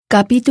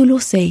Capítulo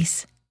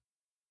 6.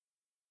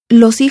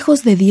 Los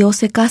hijos de Dios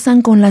se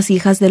casan con las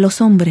hijas de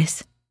los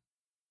hombres.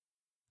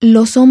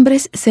 Los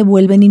hombres se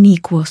vuelven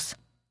inicuos.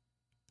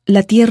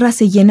 La tierra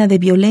se llena de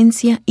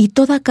violencia y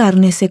toda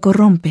carne se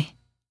corrompe.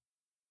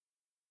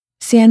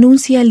 Se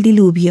anuncia el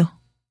diluvio.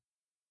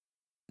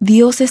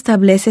 Dios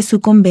establece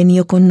su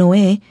convenio con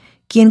Noé,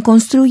 quien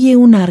construye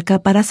un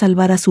arca para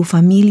salvar a su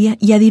familia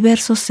y a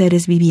diversos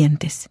seres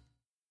vivientes.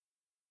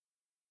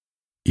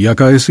 Y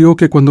acaeció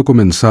que cuando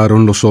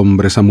comenzaron los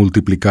hombres a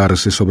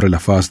multiplicarse sobre la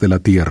faz de la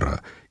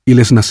tierra, y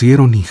les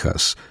nacieron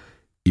hijas,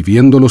 y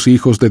viendo los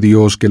hijos de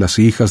Dios que las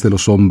hijas de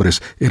los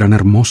hombres eran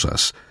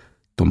hermosas,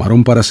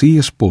 tomaron para sí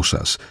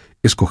esposas,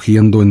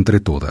 escogiendo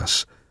entre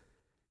todas.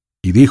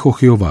 Y dijo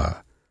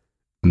Jehová: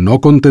 No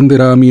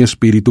contenderá mi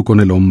espíritu con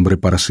el hombre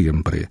para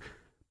siempre,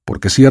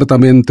 porque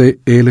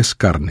ciertamente él es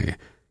carne,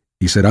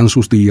 y serán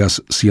sus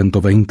días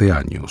 120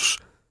 años.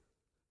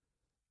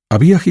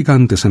 Había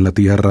gigantes en la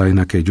tierra en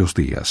aquellos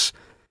días,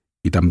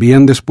 y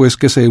también después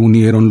que se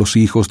unieron los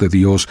hijos de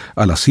Dios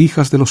a las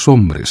hijas de los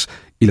hombres,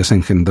 y les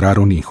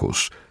engendraron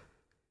hijos.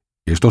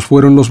 Estos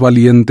fueron los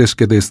valientes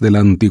que desde la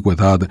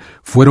antigüedad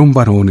fueron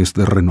varones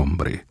de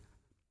renombre.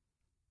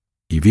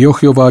 Y vio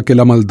Jehová que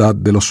la maldad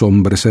de los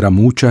hombres era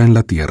mucha en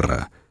la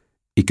tierra,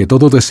 y que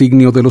todo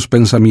designio de los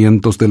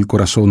pensamientos del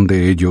corazón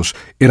de ellos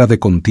era de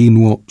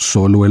continuo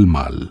solo el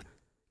mal.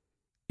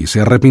 Y se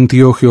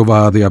arrepintió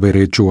Jehová de haber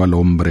hecho al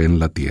hombre en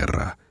la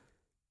tierra,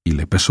 y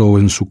le pesó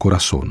en su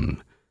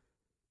corazón.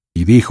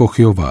 Y dijo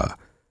Jehová: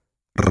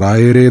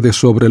 Raeré de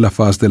sobre la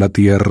faz de la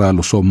tierra a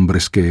los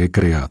hombres que he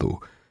creado,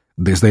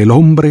 desde el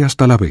hombre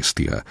hasta la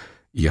bestia,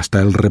 y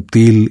hasta el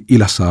reptil y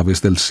las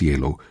aves del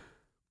cielo,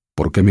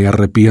 porque me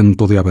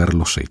arrepiento de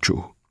haberlos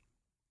hecho.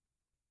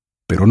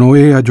 Pero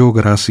Noé halló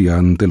gracia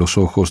ante los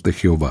ojos de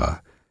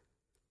Jehová.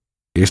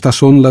 Estas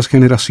son las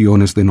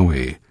generaciones de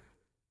Noé.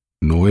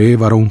 Noé,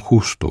 varón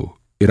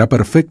justo, era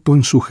perfecto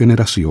en su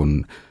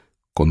generación,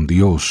 con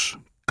Dios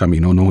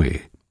caminó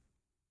Noé.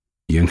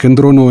 Y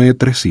engendró Noé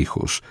 3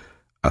 hijos,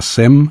 a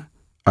Sem,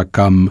 a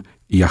Cam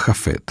y a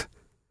Jafet.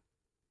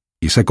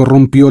 Y se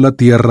corrompió la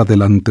tierra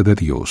delante de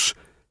Dios,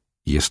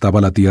 y estaba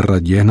la tierra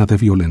llena de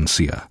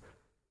violencia.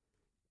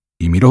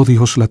 Y miró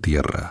Dios la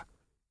tierra,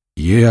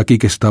 y he aquí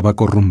que estaba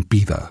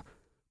corrompida,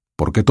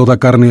 porque toda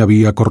carne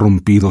había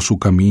corrompido su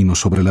camino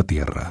sobre la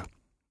tierra.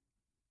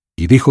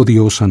 Y dijo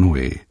Dios a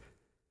Noé: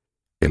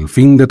 El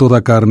fin de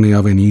toda carne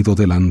ha venido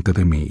delante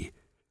de mí,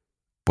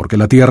 porque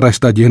la tierra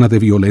está llena de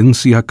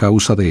violencia a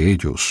causa de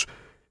ellos,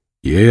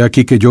 y he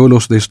aquí que yo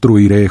los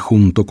destruiré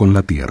junto con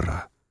la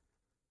tierra.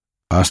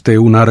 Hazte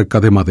un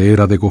arca de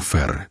madera de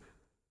gofer,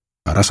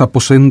 harás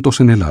aposentos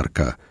en el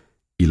arca,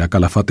 y la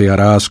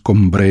calafatearás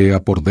con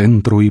brea por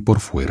dentro y por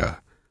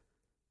fuera.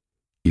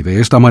 Y de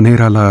esta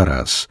manera la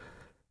harás: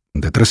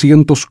 de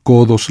 300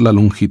 codos la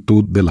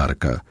longitud del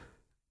arca,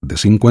 de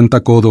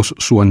 50 codos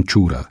su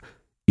anchura,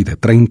 y de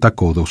 30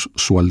 codos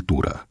su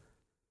altura.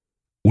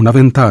 Una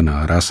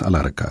ventana harás al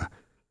arca,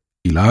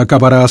 y la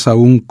acabarás a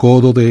 1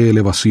 codo de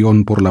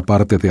elevación por la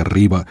parte de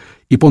arriba,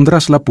 y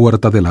pondrás la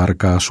puerta del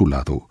arca a su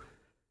lado,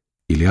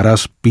 y le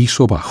harás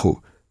piso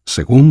bajo,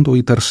 segundo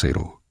y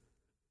tercero.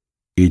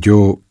 Y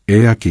yo,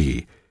 he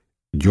aquí,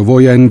 yo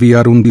voy a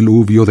enviar un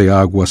diluvio de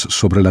aguas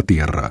sobre la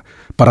tierra,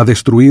 para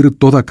destruir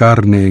toda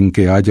carne en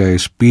que haya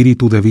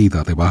espíritu de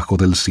vida debajo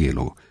del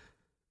cielo.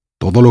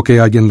 Todo lo que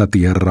hay en la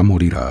tierra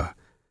morirá.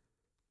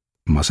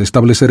 Mas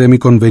estableceré mi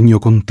convenio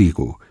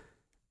contigo,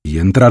 y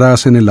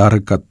entrarás en el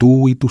arca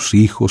tú y tus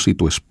hijos y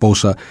tu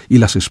esposa y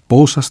las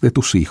esposas de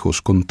tus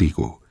hijos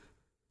contigo.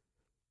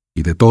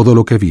 Y de todo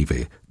lo que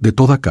vive, de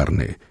toda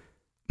carne,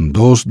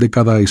 2 de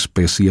cada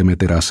especie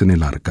meterás en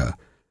el arca,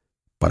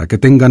 para que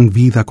tengan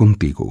vida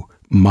contigo,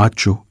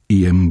 macho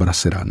y hembra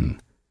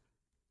serán.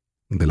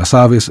 De las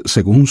aves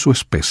según su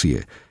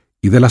especie,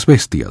 y de las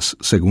bestias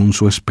según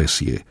su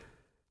especie,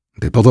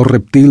 de todo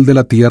reptil de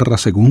la tierra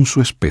según su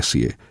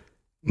especie,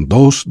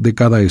 2 de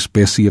cada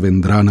especie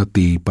vendrán a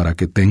ti para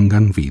que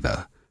tengan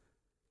vida.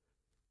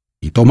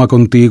 Y toma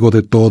contigo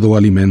de todo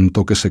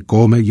alimento que se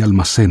come y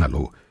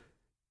almacénalo,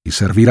 y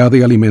servirá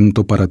de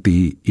alimento para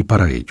ti y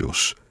para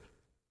ellos.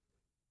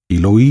 Y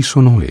lo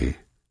hizo Noé,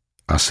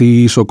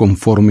 así hizo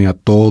conforme a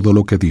todo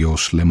lo que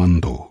Dios le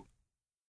mandó.